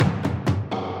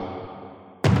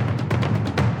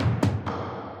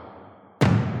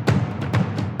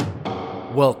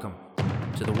Welcome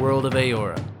to the world of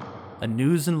Aora, a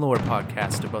news and lore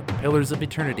podcast about the Pillars of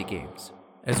Eternity games,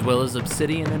 as well as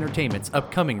Obsidian Entertainment's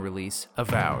upcoming release,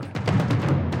 Avowed.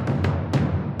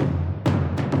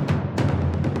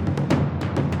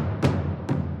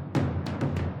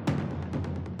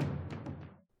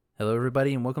 Hello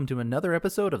everybody and welcome to another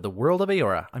episode of the World of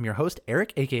Aora. I'm your host,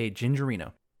 Eric, aka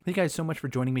Gingerino. Thank you guys so much for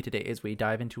joining me today as we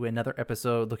dive into another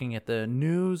episode looking at the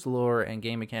news, lore, and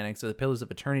game mechanics of the Pillars of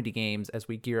Eternity games as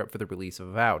we gear up for the release of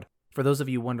Avowed. For those of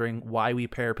you wondering why we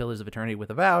pair Pillars of Eternity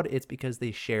with Avowed, it's because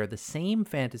they share the same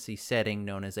fantasy setting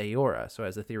known as Aora. So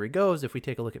as the theory goes, if we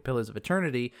take a look at Pillars of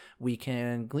Eternity, we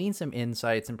can glean some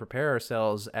insights and prepare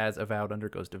ourselves as Avowed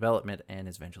undergoes development and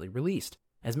is eventually released.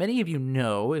 As many of you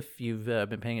know, if you've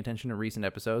been paying attention to recent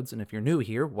episodes, and if you're new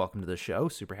here, welcome to the show.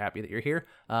 Super happy that you're here.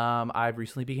 I've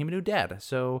recently became a new dad,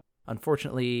 so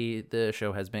unfortunately the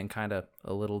show has been kind of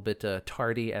a little bit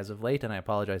tardy as of late, and I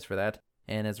apologize for that.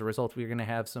 And as a result, we're going to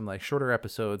have some shorter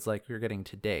episodes like we're getting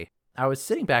today. I was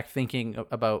sitting back thinking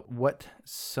about what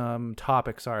some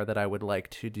topics are that I would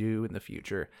like to do in the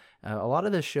future. A lot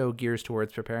of this show gears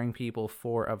towards preparing people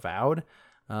for Avowed,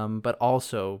 but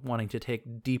also wanting to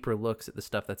take deeper looks at the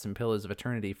stuff that's in Pillars of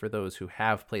Eternity for those who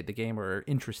have played the game or are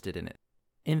interested in it.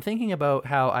 In thinking about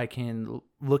how I can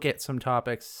look at some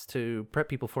topics to prep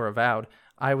people for Avowed,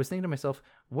 I was thinking to myself,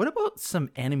 what about some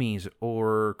enemies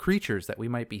or creatures that we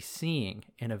might be seeing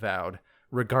in Avowed,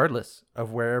 regardless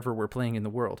of wherever we're playing in the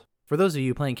world? For those of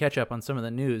you playing catch-up on some of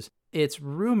the news, it's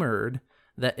rumored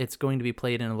that it's going to be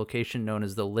played in a location known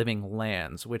as the Living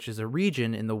Lands, which is a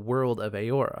region in the world of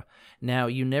Aora. Now,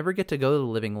 you never get to go to the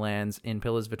Living Lands in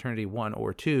Pillars of Eternity 1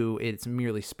 or 2. It's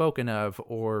merely spoken of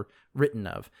or written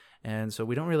of, and so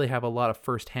we don't really have a lot of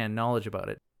first-hand knowledge about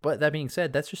it. But that being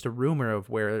said, that's just a rumor of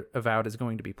where Avowed is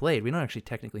going to be played. We don't actually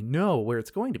technically know where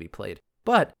it's going to be played.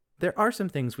 But there are some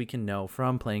things we can know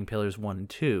from playing Pillars 1 and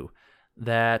 2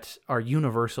 that are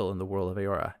universal in the world of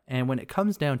Aora. And when it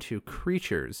comes down to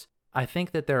creatures, I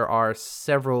think that there are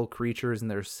several creatures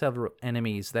and there's several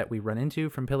enemies that we run into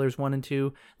from Pillars 1 and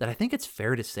 2 that I think it's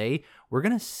fair to say we're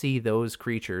going to see those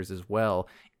creatures as well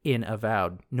in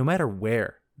Avowed, no matter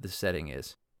where the setting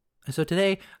is. So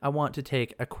today, I want to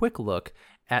take a quick look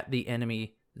at the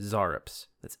enemy Xaurips.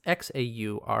 That's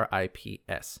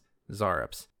Xaurips,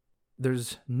 Xaurips.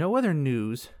 There's no other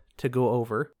news to go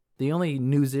over. The only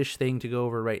news-ish thing to go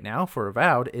over right now for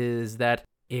Avowed is that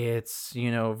it's,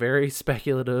 very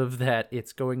speculative that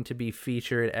it's going to be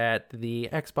featured at the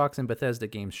Xbox and Bethesda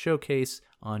Games Showcase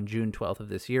on June 12th of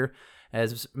this year.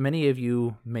 As many of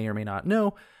you may or may not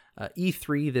know,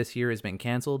 E3 this year has been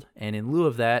canceled, and in lieu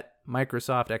of that,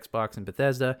 Microsoft, Xbox, and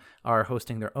Bethesda are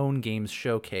hosting their own games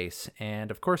showcase.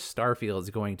 And of course, Starfield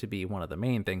is going to be one of the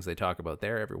main things they talk about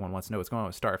there. Everyone wants to know what's going on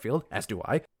with Starfield, as do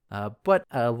I. But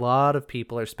a lot of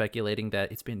people are speculating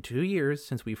that it's been 2 years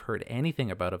since we've heard anything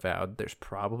about Avowed. There's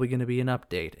probably going to be an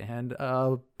update. And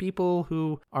people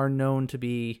who are known to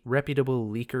be reputable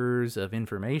leakers of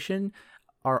information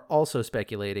are also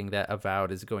speculating that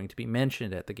Avowed is going to be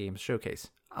mentioned at the game's showcase.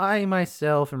 I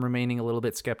myself am remaining a little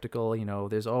bit skeptical.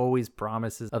 There's always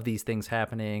promises of these things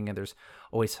happening, and there's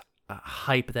always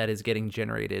hype that is getting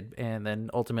generated, and then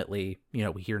ultimately,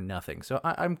 we hear nothing. So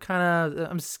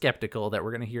I'm skeptical that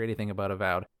we're going to hear anything about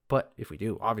Avowed. But if we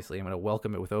do, obviously, I'm going to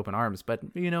welcome it with open arms. But,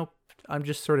 I'm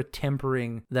just sort of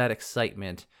tempering that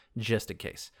excitement just in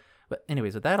case. But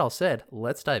anyways, with that all said,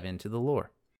 let's dive into the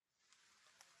lore.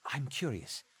 I'm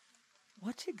curious.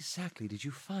 What exactly did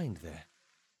you find there?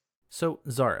 So,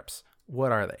 Xaurips,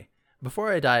 what are they?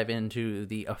 Before I dive into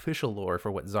the official lore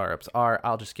for what Xaurips are,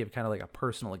 I'll just give kind of like a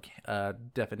personal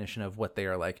definition of what they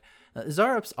are like.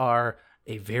 Xaurips are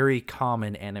a very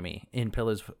common enemy in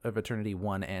Pillars of Eternity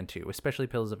 1 and 2, especially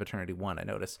Pillars of Eternity 1, I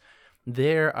notice.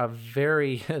 They're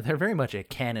very much a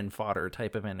cannon fodder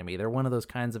type of enemy. They're one of those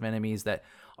kinds of enemies that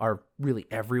are really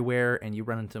everywhere, and you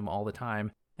run into them all the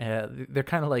time. They're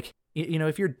kind of like,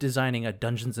 if you're designing a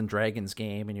Dungeons and Dragons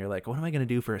game and you're like, what am I going to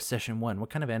do for a session 1? What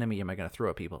kind of enemy am I going to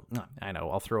throw at people? I know,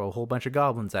 I'll throw a whole bunch of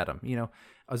goblins at them.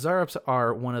 Xaurips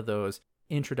are one of those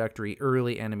introductory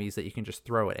early enemies that you can just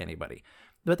throw at anybody.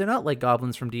 But they're not like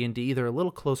goblins from D&D. They're a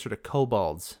little closer to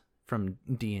kobolds from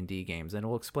D&D games, and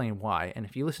we'll explain why. And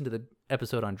if you listen to the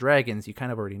episode on dragons, you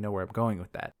kind of already know where I'm going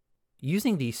with that.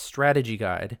 Using the strategy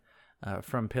guide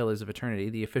from Pillars of Eternity,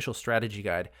 the official strategy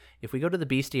guide. If we go to the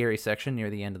bestiary section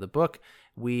near the end of the book,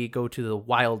 we go to the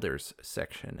wilders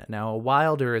section. Now, a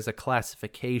wilder is a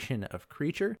classification of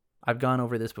creature. I've gone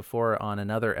over this before on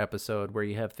another episode where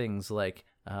you have things like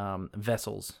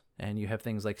vessels, and you have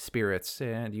things like spirits,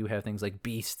 and you have things like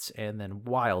beasts, and then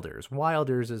wilders.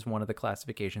 Wilders is one of the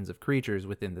classifications of creatures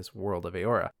within this world of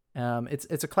Aora.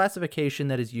 It's a classification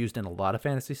that is used in a lot of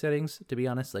fantasy settings, to be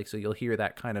honest. Like, so you'll hear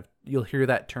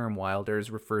that term wilders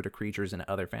refer to creatures in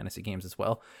other fantasy games as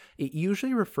well. It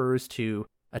usually refers to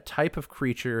a type of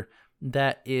creature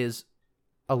that is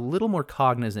a little more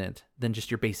cognizant than just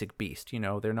your basic beast. You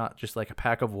know, they're not just like a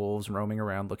pack of wolves roaming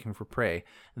around looking for prey.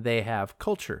 They have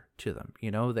culture to them.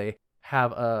 You know, they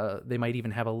might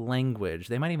even have a language.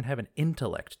 They might even have an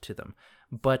intellect to them.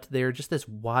 But they're just this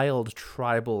wild,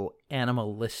 tribal,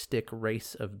 animalistic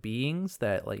race of beings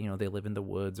that, like, you know, they live in the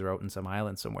woods or out in some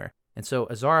island somewhere. And so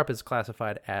a Xaurup is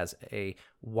classified as a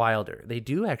wilder. They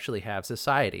do actually have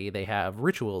society. They have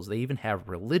rituals. They even have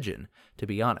religion, to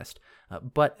be honest.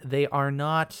 But they are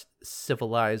not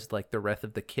civilized like the rest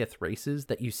of the Kith races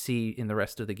that you see in the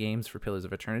rest of the games for Pillars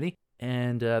of Eternity.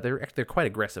 And they're quite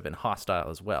aggressive and hostile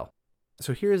as well.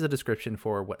 So here's a description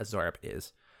for what a Xaurup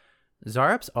is.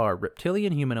 Xaurups are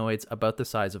reptilian humanoids about the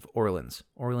size of Orlins.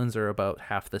 Orlins are about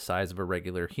half the size of a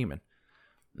regular human.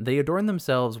 They adorn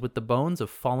themselves with the bones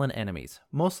of fallen enemies,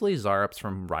 mostly Xaurups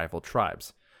from rival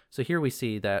tribes. So here we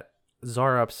see that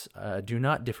Xaurups do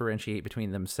not differentiate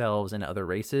between themselves and other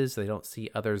races. They don't see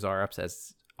other Xaurups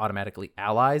as automatically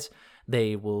allies.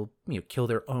 They will, kill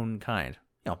their own kind.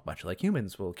 Much like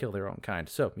humans will kill their own kind.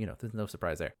 So, there's no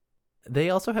surprise there.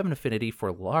 They also have an affinity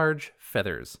for large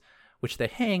feathers, which they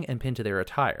hang and pin to their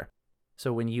attire.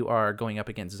 So when you are going up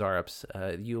against Xaurups,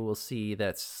 you will see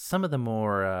that some of the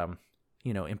more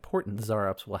important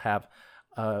Xaurups will have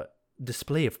a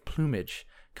display of plumage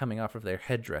coming off of their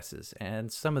headdresses.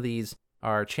 And some of these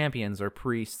are champions or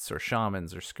priests or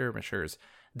shamans or skirmishers.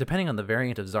 Depending on the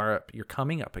variant of Xaurup you're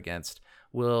coming up against,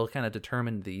 will kind of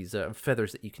determine these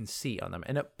feathers that you can see on them.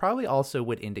 And it probably also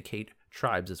would indicate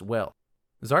tribes as well.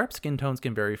 Xaurup skin tones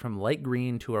can vary from light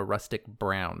green to a rustic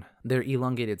brown. Their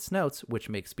elongated snouts, which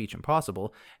make speech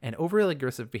impossible, and overly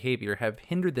aggressive behavior have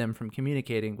hindered them from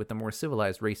communicating with the more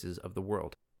civilized races of the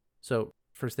world. So,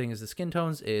 first thing is the skin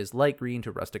tones is light green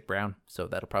to rustic brown, so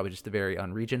that'll probably just vary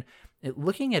on region.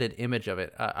 Looking at an image of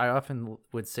it, I often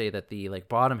would say that the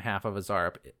bottom half of a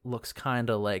Xaurup looks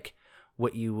kind of like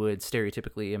what you would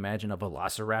stereotypically imagine a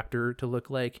velociraptor to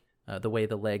look like. The way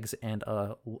the legs and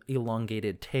a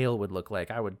elongated tail would look like.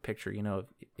 I would picture,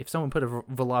 if someone put a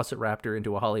velociraptor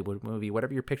into a Hollywood movie,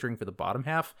 whatever you're picturing for the bottom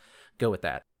half, go with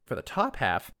that. For the top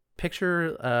half,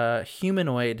 picture a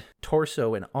humanoid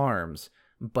torso and arms,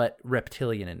 but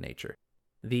reptilian in nature.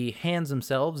 The hands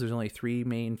themselves, there's only 3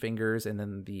 main fingers and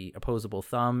then the opposable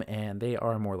thumb, and they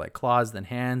are more like claws than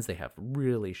hands. They have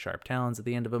really sharp talons at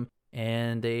the end of them,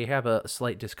 and they have a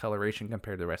slight discoloration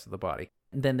compared to the rest of the body.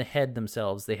 And then the head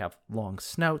themselves, they have long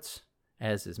snouts,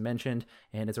 as is mentioned,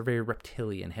 and it's a very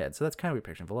reptilian head. So that's kind of what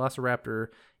we're picturing.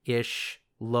 Velociraptor-ish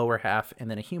lower half, and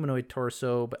then a humanoid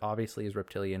torso, but obviously is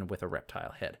reptilian with a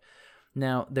reptile head.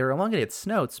 Now, their elongated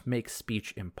snouts make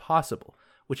speech impossible,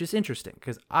 which is interesting,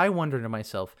 because I wonder to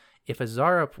myself, if a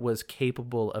Xaurup was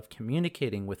capable of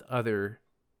communicating with other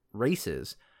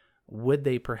races, would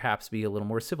they perhaps be a little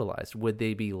more civilized? Would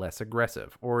they be less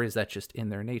aggressive? Or is that just in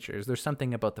their nature? Is there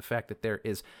something about the fact that there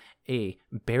is a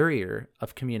barrier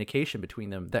of communication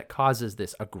between them that causes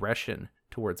this aggression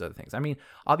towards other things? I mean,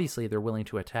 obviously they're willing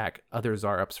to attack other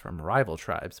Xaurups from rival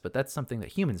tribes, but that's something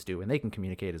that humans do, and they can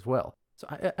communicate as well. So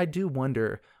I do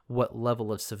wonder what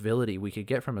level of civility we could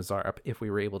get from a Xaurup if we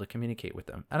were able to communicate with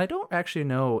them. And I don't actually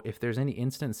know if there's any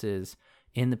instances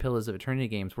in the Pillars of Eternity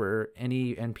games where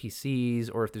any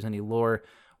NPCs or if there's any lore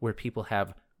where people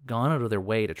have gone out of their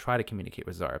way to try to communicate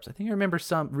with Xaurups. I think I remember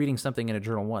reading something in a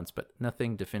journal once, but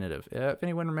nothing definitive. If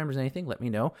anyone remembers anything, let me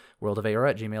know.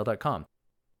 worldofaora@gmail.com.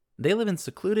 They live in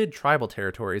secluded tribal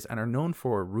territories and are known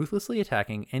for ruthlessly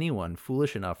attacking anyone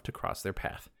foolish enough to cross their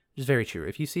path. Which is very true.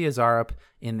 If you see a Xaurup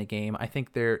in the game, I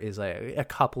think there is a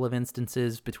couple of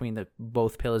instances between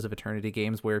both Pillars of Eternity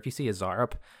games where if you see a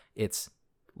Xaurup, it's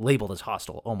labeled as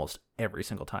hostile almost every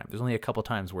single time. There's only a couple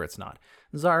times where it's not.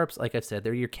 Xaurups, like I've said,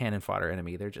 they're your cannon fodder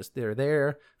enemy. They're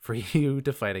there for you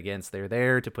to fight against. They're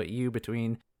there to put you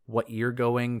between what you're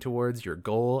going towards, your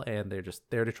goal, and they're just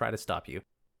there to try to stop you.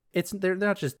 They're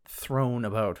not just thrown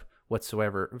about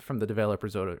whatsoever from the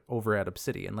developers over at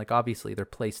Obsidian. Obviously they're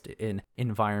placed in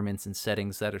environments and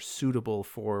settings that are suitable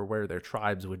for where their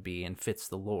tribes would be and fits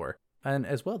the lore. And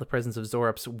as well, the presence of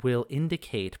Xaurups will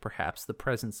indicate perhaps the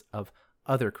presence of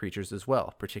other creatures as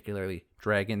well, particularly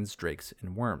dragons, drakes,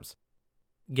 and worms.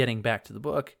 Getting back to the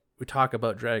book, we talk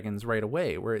about dragons right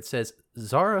away, where it says,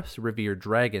 Xaurups revere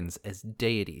dragons as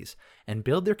deities and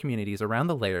build their communities around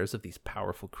the lairs of these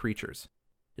powerful creatures.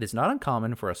 It is not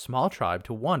uncommon for a small tribe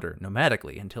to wander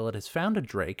nomadically until it has found a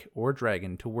drake or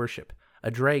dragon to worship. A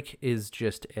drake is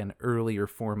just an earlier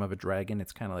form of a dragon.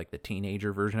 It's kind of like the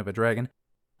teenager version of a dragon.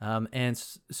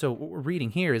 So what we're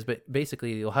reading here is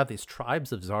basically you'll have these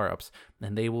tribes of Xaurips,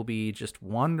 and they will be just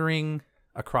wandering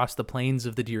across the plains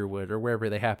of the Deerwood or wherever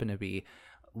they happen to be,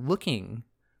 looking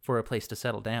for a place to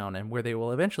settle down. And where they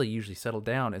will eventually usually settle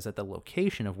down is at the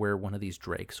location of where one of these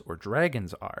drakes or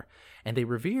dragons are. And they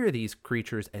revere these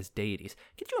creatures as deities.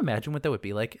 Could you imagine what that would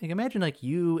be like? Like, imagine like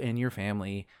you and your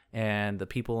family and the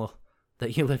people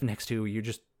that you live next to, you're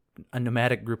just a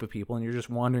nomadic group of people, and you're just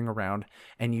wandering around,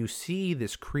 and you see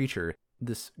this creature,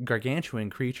 this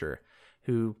gargantuan creature,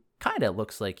 who kind of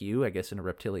looks like you, I guess in a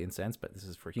reptilian sense, but this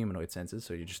is for humanoid senses,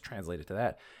 so you just translate it to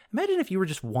that. Imagine if you were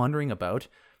just wandering about,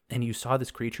 and you saw this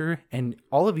creature, and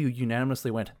all of you unanimously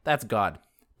went, "That's God.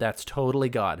 That's totally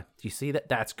God. Do you see that?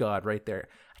 That's God right there."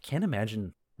 I can't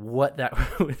imagine what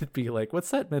that would be like.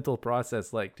 What's that mental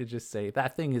process like to just say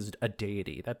that thing is a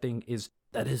deity? That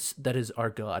is our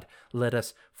God. Let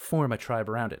us form a tribe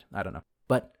around it. I don't know,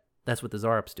 but that's what the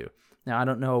Xaurips do. Now, I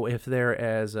don't know if they're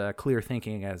as clear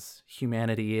thinking as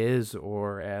humanity is,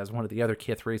 or as one of the other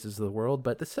Kith races of the world,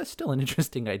 but this is still an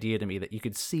interesting idea to me that you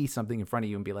could see something in front of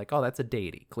you and be like, "Oh, that's a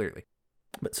deity," clearly.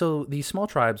 But so these small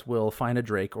tribes will find a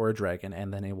drake or a dragon,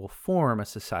 and then they will form a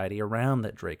society around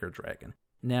that drake or dragon.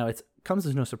 Now, it comes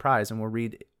as no surprise, and we'll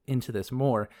read into this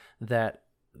more, that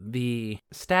the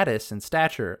status and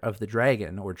stature of the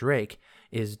dragon or drake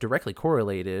is directly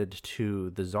correlated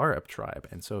to the Xaurup tribe.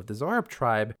 And so if the Xaurup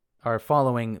tribe are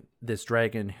following this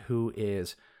dragon who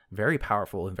is very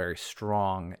powerful and very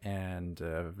strong and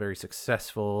very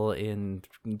successful in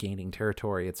gaining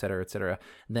territory, etc.,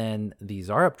 then the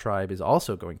Xaurup tribe is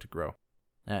also going to grow.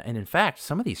 And in fact,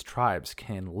 some of these tribes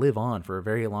can live on for a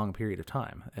very long period of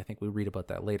time. I think we read about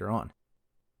that later on.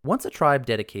 Once a tribe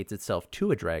dedicates itself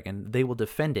to a dragon, they will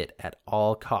defend it at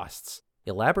all costs.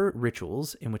 Elaborate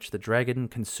rituals in which the dragon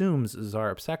consumes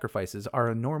Xaurup sacrifices are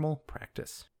a normal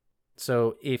practice.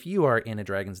 So if you are in a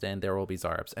dragon's den, there will be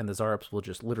Xaurups, and the Xaurups will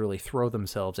just literally throw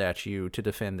themselves at you to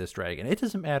defend this dragon. It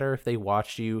doesn't matter if they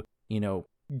watch you,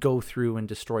 go through and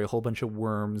destroy a whole bunch of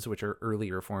worms, which are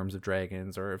earlier forms of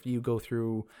dragons, or if you go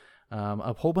through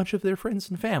a whole bunch of their friends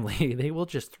and family, they will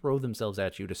just throw themselves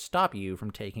at you to stop you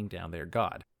from taking down their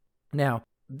god. Now,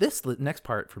 this next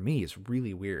part for me is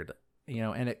really weird,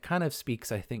 and it kind of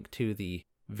speaks, I think, to the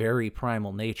very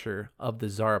primal nature of the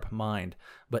Xaurup mind,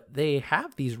 but they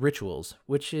have these rituals,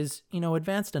 which is,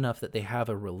 advanced enough that they have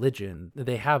a religion,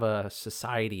 they have a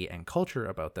society and culture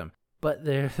about them. But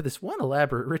there's this one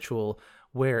elaborate ritual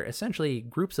where essentially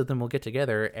groups of them will get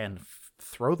together and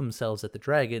throw themselves at the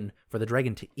dragon for the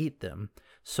dragon to eat them,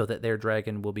 so that their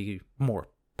dragon will be more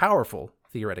powerful,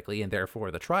 theoretically, and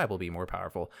therefore the tribe will be more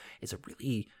powerful. It's a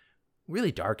really,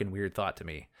 really dark and weird thought to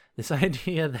me. This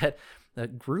idea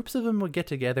that groups of them would get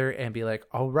together and be like,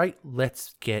 "All right,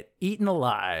 let's get eaten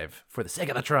alive for the sake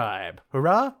of the tribe.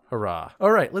 Hurrah, hurrah.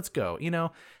 All right, let's go."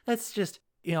 That's just,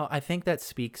 I think that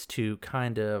speaks to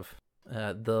kind of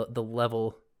the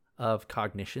level of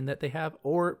cognition that they have,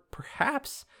 or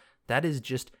perhaps that is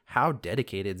just how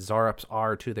dedicated Xaurups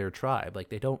are to their tribe. Like,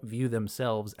 they don't view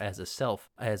themselves as a self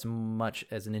as much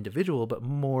as an individual, but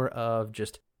more of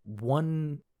just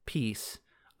one piece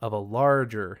of a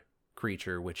larger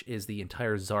creature, which is the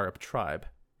entire Xaurup tribe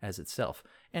as itself.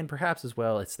 And perhaps as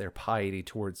well, it's their piety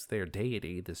towards their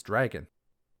deity, this dragon.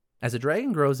 As a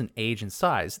dragon grows in age and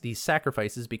size, these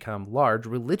sacrifices become large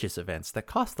religious events that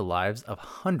cost the lives of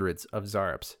hundreds of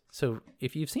Xaurups. So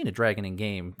if you've seen a dragon in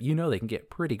game, you know they can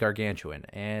get pretty gargantuan,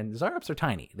 and Xaurups are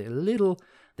tiny. They're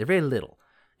very little.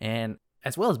 And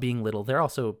as well as being little, they're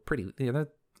also pretty,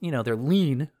 they're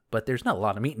lean, but there's not a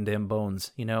lot of meat in them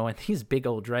bones, and these big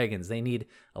old dragons, they need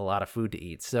a lot of food to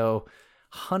eat. So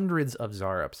hundreds of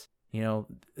Xaurups.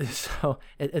 So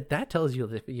that tells you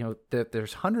that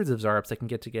there's hundreds of Xaurups that can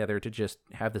get together to just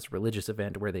have this religious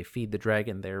event where they feed the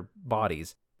dragon their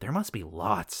bodies. There must be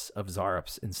lots of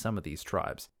Xaurups in some of these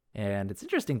tribes. And it's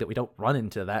interesting that we don't run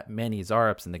into that many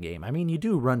Xaurups in the game. I mean, you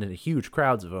do run into huge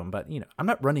crowds of them, but, I'm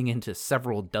not running into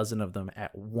several dozen of them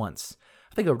at once.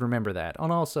 I think I would remember that.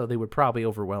 And also, they would probably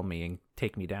overwhelm me and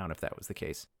take me down if that was the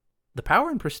case. The power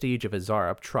and prestige of a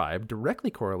Xaurup tribe directly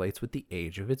correlates with the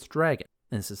age of its dragon.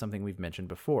 And this is something we've mentioned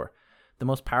before. The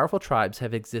most powerful tribes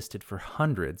have existed for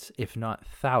hundreds, if not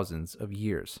thousands, of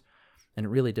years. And it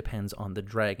really depends on the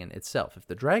dragon itself. If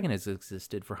the dragon has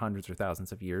existed for hundreds or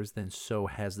thousands of years, then so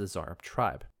has the Xaurup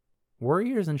tribe.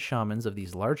 Warriors and shamans of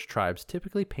these large tribes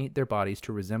typically paint their bodies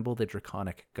to resemble the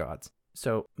draconic gods.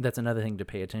 So that's another thing to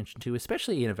pay attention to,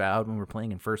 especially in Avowed when we're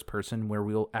playing in first person, where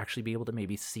we'll actually be able to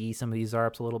maybe see some of these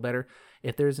Xaurips a little better.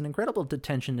 If there's an incredible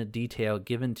attention to detail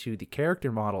given to the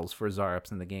character models for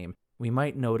Xaurips in the game, we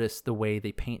might notice the way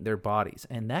they paint their bodies,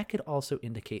 and that could also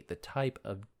indicate the type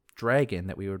of dragon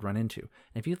that we would run into.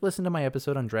 And if you've listened to my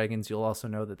episode on dragons, you'll also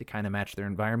know that they kind of match their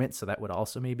environment, so that would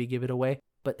also maybe give it away.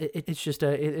 But it's just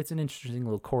it's an interesting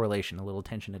little correlation, a little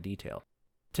attention to detail.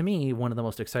 To me, one of the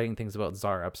most exciting things about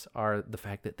Xaurips are the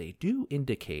fact that they do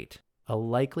indicate a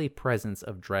likely presence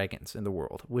of dragons in the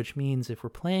world, which means if we're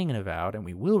playing in Avowed and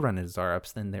we will run into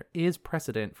Xaurips, then there is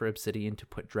precedent for Obsidian to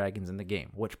put dragons in the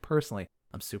game, which personally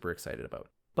I'm super excited about.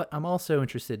 But I'm also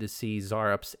interested to see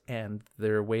Xaurips and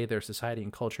their way their society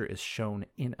and culture is shown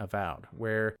in Avowed,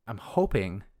 where I'm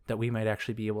hoping that we might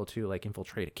actually be able to like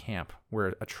infiltrate a camp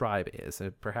where a tribe is,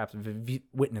 and perhaps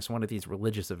witness one of these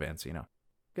religious events,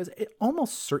 Because it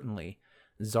almost certainly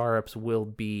Xaurips will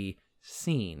be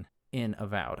seen in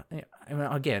Avowed. I mean,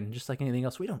 again, just like anything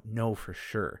else, we don't know for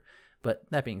sure. But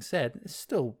that being said, it's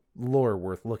still lore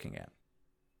worth looking at.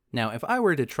 Now, if I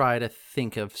were to try to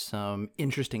think of some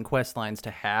interesting quest lines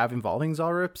to have involving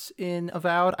Xaurips in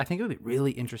Avowed, I think it would be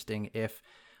really interesting if,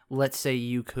 let's say,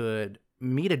 you could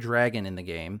meet a dragon in the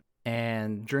game,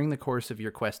 and during the course of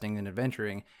your questing and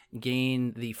adventuring,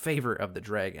 gain the favor of the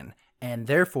dragon, and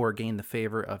therefore gain the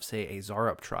favor of, say, a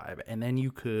Xaurup tribe. And then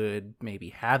you could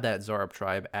maybe have that Xaurup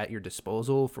tribe at your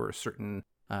disposal for certain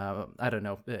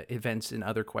events in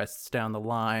other quests down the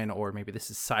line, or maybe this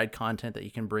is side content that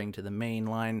you can bring to the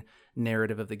mainline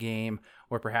narrative of the game,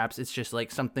 or perhaps it's just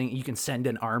like something you can send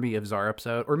an army of Xaurups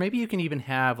out, or maybe you can even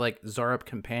have like Xaurup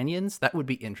companions. That would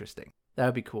be interesting. That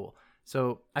would be cool.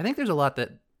 So I think there's a lot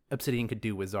that Obsidian could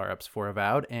do with Xaurups for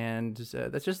Avowed, and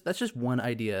that's just one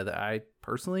idea that I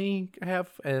personally have,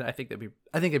 and I think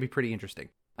that'd be pretty interesting.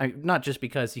 Not just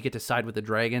because you get to side with the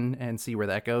dragon and see where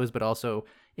that goes, but also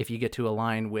if you get to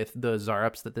align with the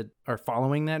Xaurups that are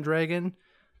following that dragon,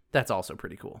 that's also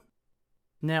pretty cool.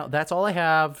 Now, that's all I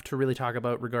have to really talk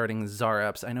about regarding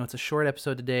Xaurups. I know it's a short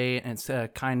episode today, and it's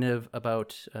kind of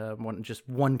about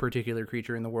one particular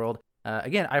creature in the world.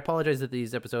 Again, I apologize that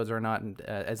these episodes are not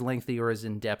as lengthy or as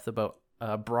in-depth about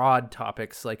broad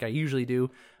topics like I usually do.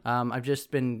 I've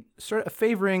just been sort of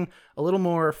favoring a little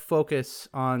more focus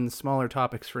on smaller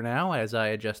topics for now as I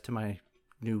adjust to my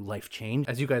new life change,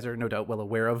 as you guys are no doubt well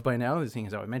aware of by now, seeing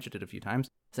as how I mentioned it a few times.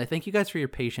 So I thank you guys for your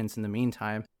patience in the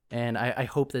meantime, and I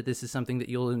hope that this is something that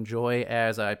you'll enjoy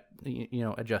as I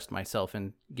adjust myself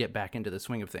and get back into the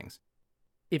swing of things.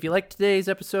 If you liked today's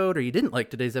episode, or you didn't like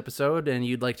today's episode, and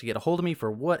you'd like to get a hold of me for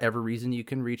whatever reason, you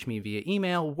can reach me via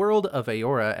email,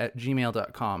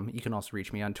 worldofaora@gmail.com. You can also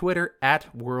reach me on Twitter,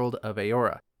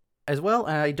 @worldofaora. As well,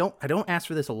 I don't ask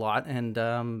for this a lot, and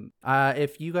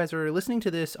if you guys are listening to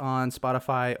this on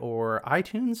Spotify or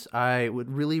iTunes, I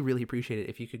would really, really appreciate it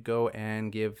if you could go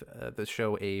and give the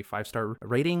show a 5-star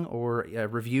rating or a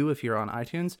review if you're on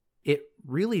iTunes. It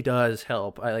really does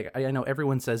help. I know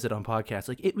everyone says it on podcasts,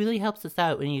 like, it really helps us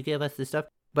out when you give us this stuff.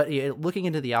 But looking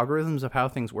into the algorithms of how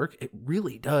things work, it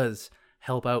really does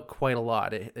help out quite a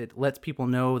lot. It lets people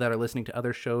know that are listening to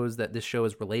other shows that this show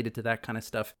is related to that kind of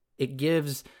stuff. It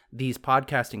gives these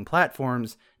podcasting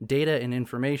platforms data and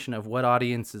information of what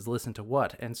audiences listen to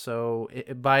what. And so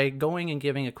by going and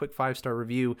giving a quick 5-star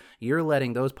review, you're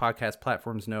letting those podcast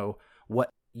platforms know what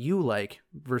you like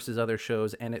versus other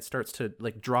shows, and it starts to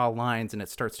like draw lines and it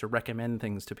starts to recommend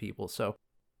things to people. So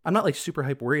I'm not like super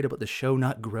hype worried about the show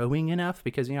not growing enough,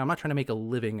 because I'm not trying to make a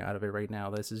living out of it right now.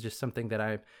 This is just something that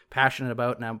I'm passionate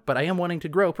about now, but I am wanting to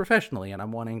grow professionally, and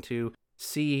I'm wanting to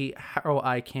see how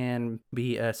I can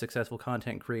be a successful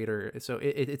content creator. So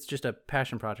it's just a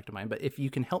passion project of mine. But if you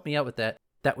can help me out with that,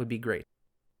 that would be great.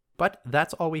 But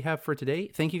that's all we have for today.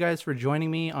 Thank you guys for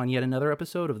joining me on yet another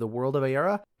episode of The World of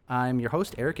Aera. I'm your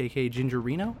host, Eric, aka Ginger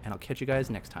Reno, and I'll catch you guys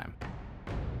next time.